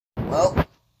Well,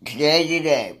 today's the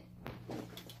day.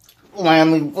 What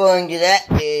I'm referring to that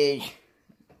is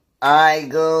I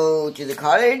go to the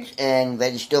college and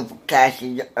register for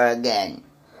classes again.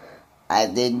 I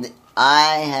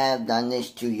have done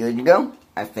this 2 years ago.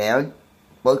 I failed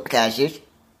both classes.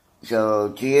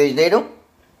 So 2 years later,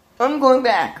 I'm going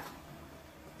back.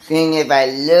 Seeing if I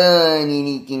learn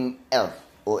anything else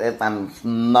or if I'm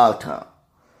smarter.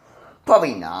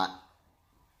 Probably not.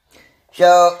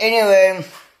 So anyway,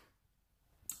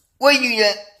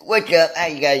 what's up? How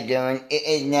you guys doing? It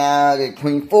is now the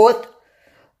 24th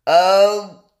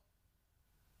of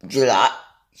July.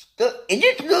 Is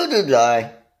it still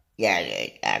July? Yeah,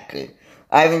 it is, actually.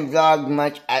 I haven't vlogged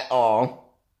much at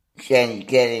all since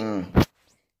getting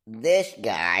this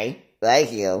guy right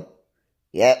here.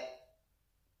 Yep.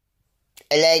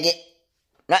 I like it.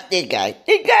 Not this guy.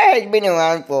 This guy has been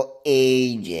around for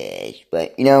ages.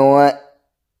 But you know what?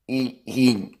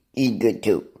 He's good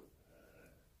too.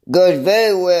 Goes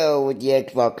very well with the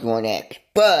Xbox One X.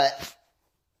 But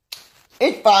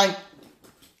it's fine.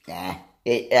 Nah,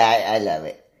 I love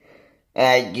it.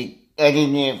 I just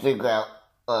need to figure out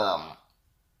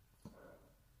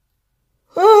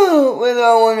whether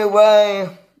I want to buy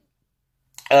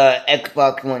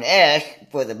Xbox One S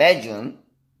for the bedroom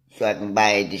so I can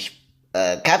buy this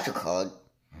capture card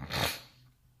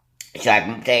so I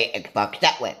can play Xbox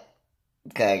that way.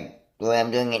 Because the way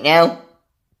I'm doing it now,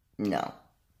 no.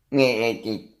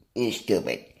 It's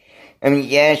stupid. I mean,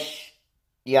 yes,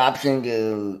 the option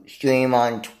to stream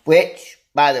on Twitch,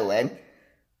 by the way,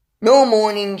 no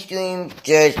morning streams,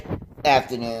 just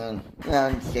afternoon,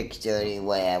 around 6:30,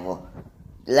 whatever.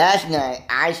 Last night,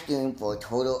 I streamed for a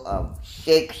total of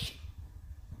 6+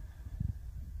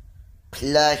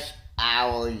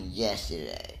 hours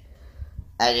yesterday.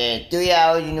 I did 3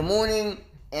 hours in the morning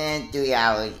and 3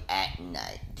 hours at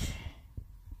night.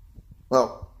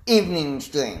 Well, evening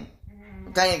stream.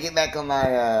 I'm trying to get back on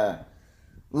my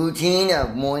routine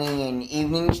of morning and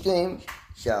evening streams.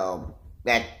 So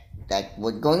that's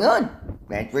what's going on.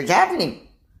 That's what's happening.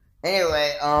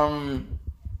 Anyway, I'm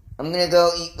gonna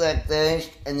go eat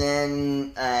breakfast, and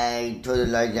then I told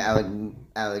Elijah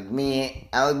I would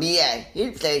be at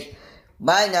his place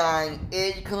by 9.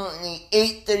 It's currently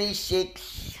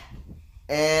 8:36,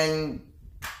 and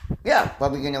yeah,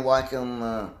 probably gonna watch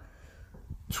some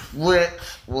Twitch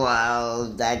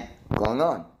while that's going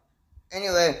on.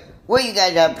 Anyway, what you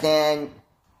guys have planned?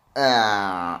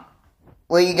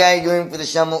 What are you guys doing for the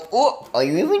summer? Or are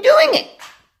you even doing it?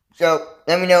 So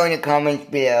let me know in the comments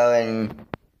below, and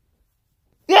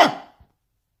yeah.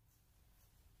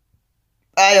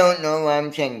 I don't know what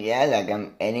I'm saying. Yeah, like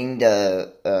I'm ending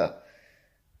the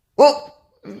well,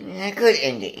 I could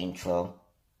end the intro.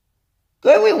 Do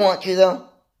I really want to though?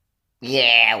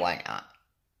 Yeah, why not?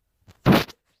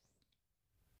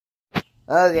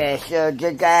 Okay, so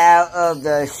just got out of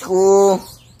the school,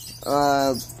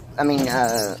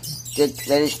 just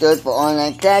registered for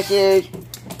online classes.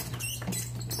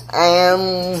 I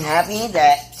am happy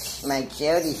that my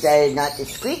chair decided not to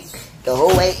squeak the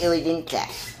whole way it was in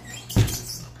class.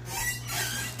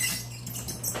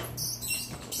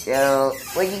 So,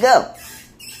 where'd you go?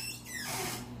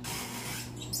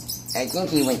 I think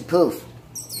he went poof.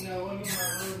 No, I'm in my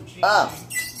room changing.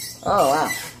 Oh wow.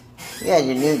 Yeah,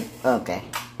 the new, okay.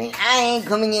 Then I ain't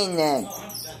coming in then.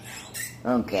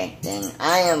 Okay, then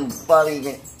I am probably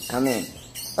gonna come in.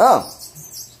 Oh,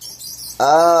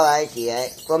 I see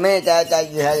that. For a minute I thought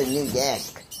you had a new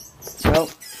desk. Nope,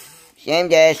 same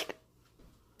desk.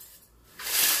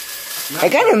 I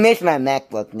kind of miss my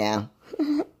MacBook now.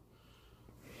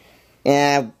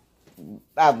 Yeah,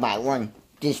 I'll buy one.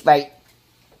 Despite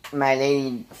my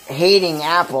lady hating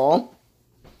Apple,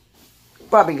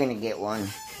 probably gonna get one.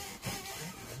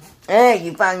 Hey,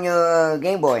 you found your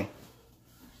Game Boy.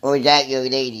 Or is that your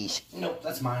lady's? Nope,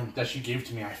 that's mine. That she gave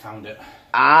to me. I found it.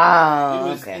 Ah, it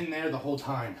was okay. in there the whole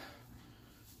time.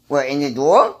 What, in the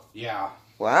door? Yeah.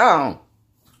 Wow.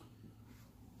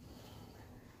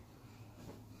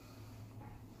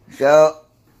 So,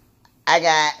 I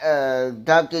got a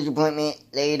doctor's appointment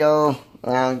later,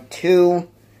 around 2.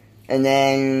 And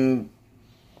then,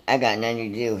 I got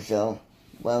nothing to do, so,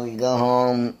 well, we go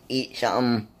home, eat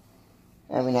something.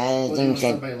 I haven't had anything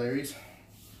since. By Larry's?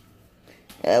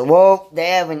 Well, they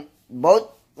haven't. Both.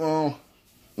 Well,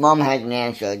 Mom hasn't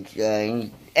answered,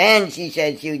 and she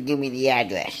said she would give me the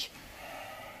address.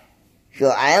 So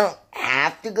I don't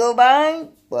have to go by,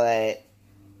 but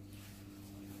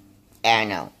I don't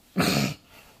know.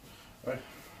 What?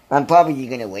 I'm probably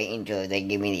gonna wait until they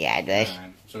give me the address.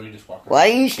 Right. So you just walk around.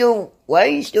 Why are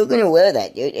you still gonna wear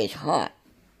that, dude? It's hot.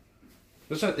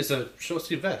 It's a short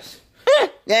sleeve vest.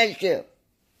 That's true.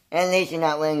 And at least you're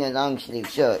not wearing a long sleeve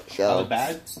shirt, Are so. they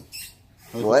bad?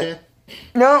 What? Okay?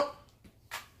 No,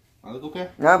 I look okay?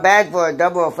 not bad for a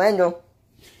double offender.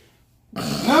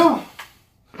 No!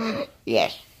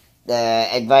 Yes. The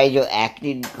advisor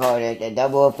actually called it a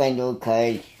double offender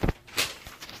because.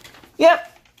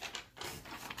 Yep.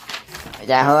 Is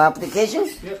that her application?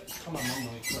 Yep. Come on, Mom.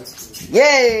 Let me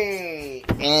Yay!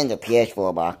 And the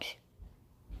PS4 box.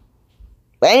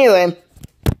 But anyway.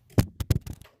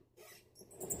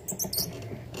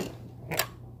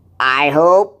 I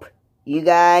hope you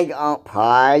guys aren't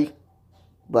paused.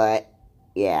 But,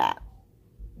 yeah.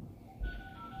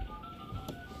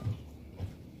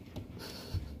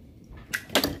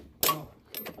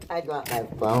 I dropped my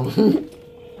phone.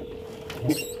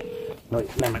 No,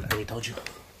 never mind. I already told you.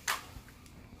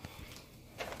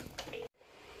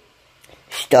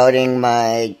 Starting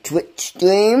my Twitch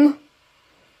stream.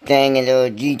 Playing a little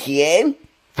GTA.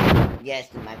 Yes,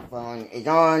 my phone is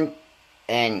on.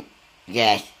 And,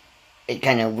 yes, it's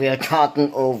kind of weird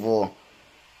talking over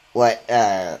what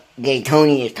Gay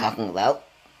Tony is talking about,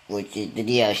 which is the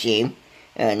DLC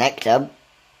nightclub.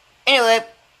 Anyway,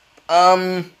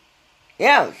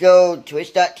 yeah, so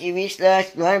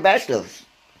twitch.tv/LearnBachelors.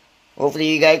 Hopefully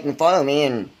you guys can follow me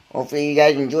and hopefully you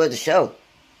guys enjoy the show.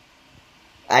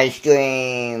 I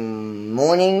stream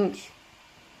mornings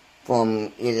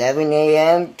from 11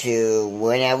 a.m. to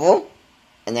whenever,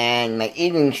 and then my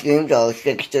evening streams are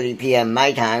 6:30 p.m.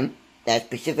 my time, that's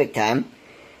Pacific time,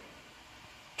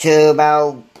 to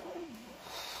about,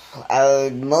 I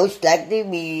would most likely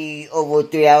be over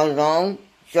 3 hours long.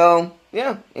 So,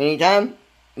 yeah, anytime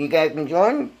you guys can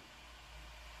join,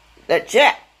 let's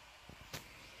chat.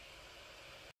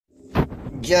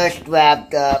 Just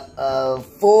wrapped up a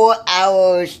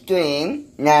 4-hour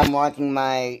stream. Now I'm watching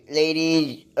my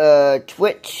lady's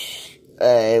Twitch,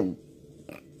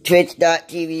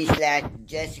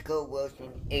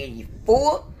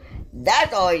 twitch.tv/JessicaWilson84.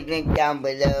 That's always linked down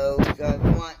below, so if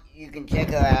you want, you can check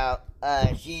her out.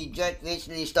 She just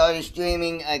recently started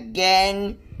streaming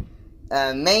again,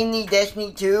 mainly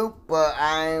Destiny 2, but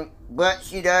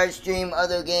she does stream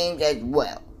other games as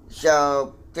well.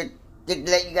 So, just to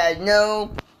let you guys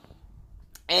know,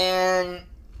 and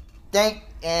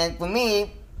for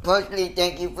me, personally,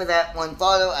 thank you for that one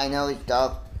follow. I know it's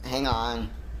tough. Hang on.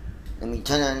 Let me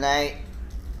turn on the light.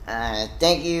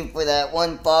 Thank you for that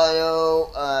one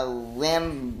follow,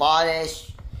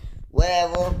 Rambodish,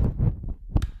 whatever.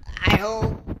 I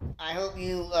hope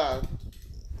you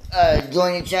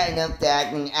join the chat enough that I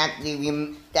can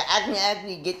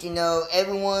actually get to know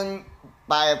everyone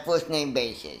by a first name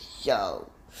basis. So,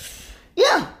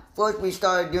 yeah. First we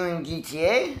started doing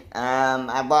GTA.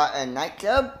 I bought a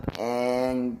nightclub,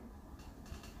 and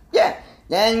yeah,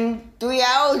 then 3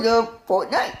 hours of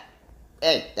Fortnite.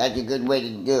 Hey, that's a good way to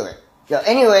do it. So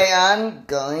anyway, I'm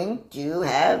going to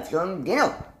have some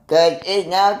dinner, because it's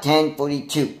now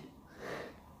 10:42.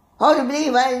 Hard to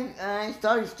believe I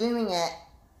started streaming at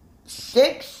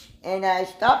 6, and I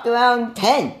stopped around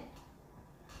 10.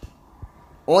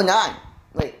 Or 9.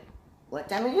 Wait, what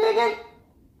time is it again?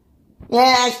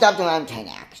 Yeah, I stopped around 10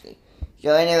 actually.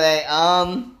 So anyway,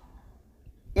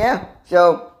 yeah,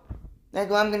 so that's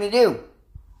what I'm gonna do.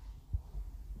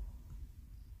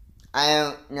 I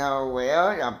don't know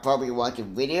where. I'll probably watch a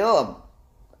video of,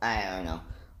 I don't know,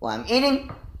 what I'm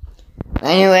eating.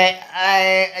 Anyway,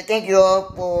 I thank you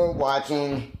all for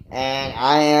watching, and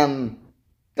I am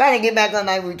trying to get back on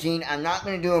my routine. I'm not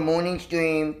going to do a morning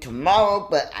stream tomorrow,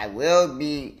 but I will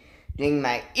be doing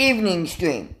my evening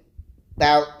stream.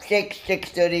 About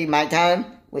 6:30 my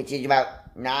time, which is about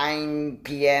 9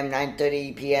 p.m.,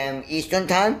 9:30 p.m. Eastern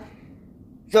time.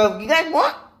 So if you guys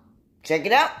want, check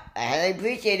it out. I highly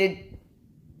appreciate.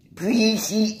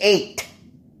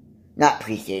 Not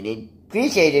appreciated.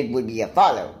 Appreciated would be a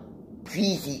follow.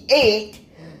 Appreciate.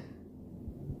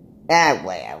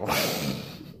 Whatever.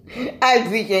 I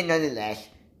appreciate nonetheless.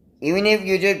 Even if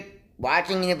you're just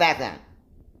watching in the background.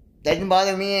 Doesn't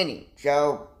bother me any.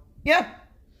 So, yeah.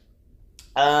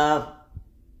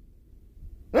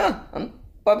 Yeah, I'm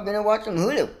probably gonna watch some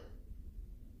Hulu.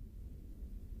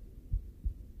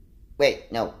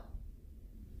 Wait, no.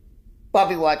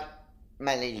 Probably watch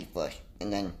my lady first,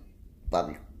 and then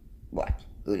probably watch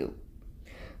Hulu.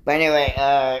 But anyway,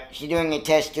 she's doing a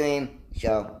test stream,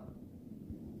 so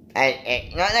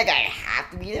I not like I have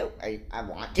to be there. I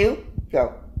want to,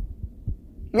 so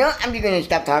you know, I'm just gonna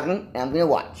stop talking and I'm gonna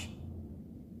watch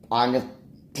on the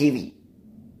TV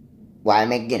while I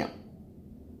make dinner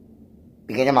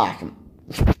because I'm awesome.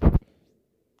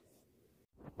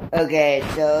 Okay,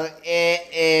 so it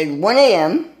is 1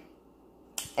 a.m.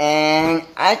 and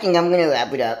I think I'm gonna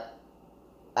wrap it up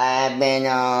I've been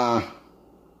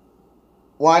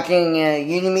watching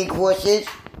Udemy courses,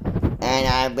 and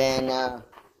I've been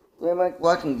pretty much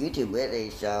watching YouTube lately,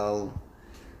 so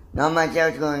not much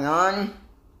else going on.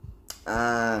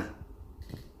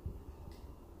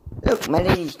 Look, my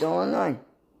lady's still online,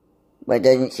 but it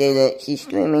doesn't say that she's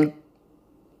streaming.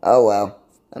 Oh well,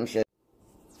 I'm sure.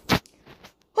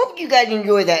 Hope you guys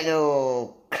enjoyed that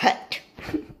little cut.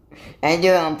 I didn't do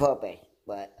it on purpose,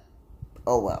 but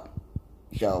oh well.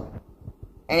 So,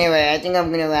 anyway, I think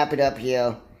I'm gonna wrap it up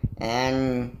here,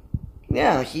 and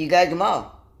yeah, I'll see you guys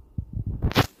tomorrow.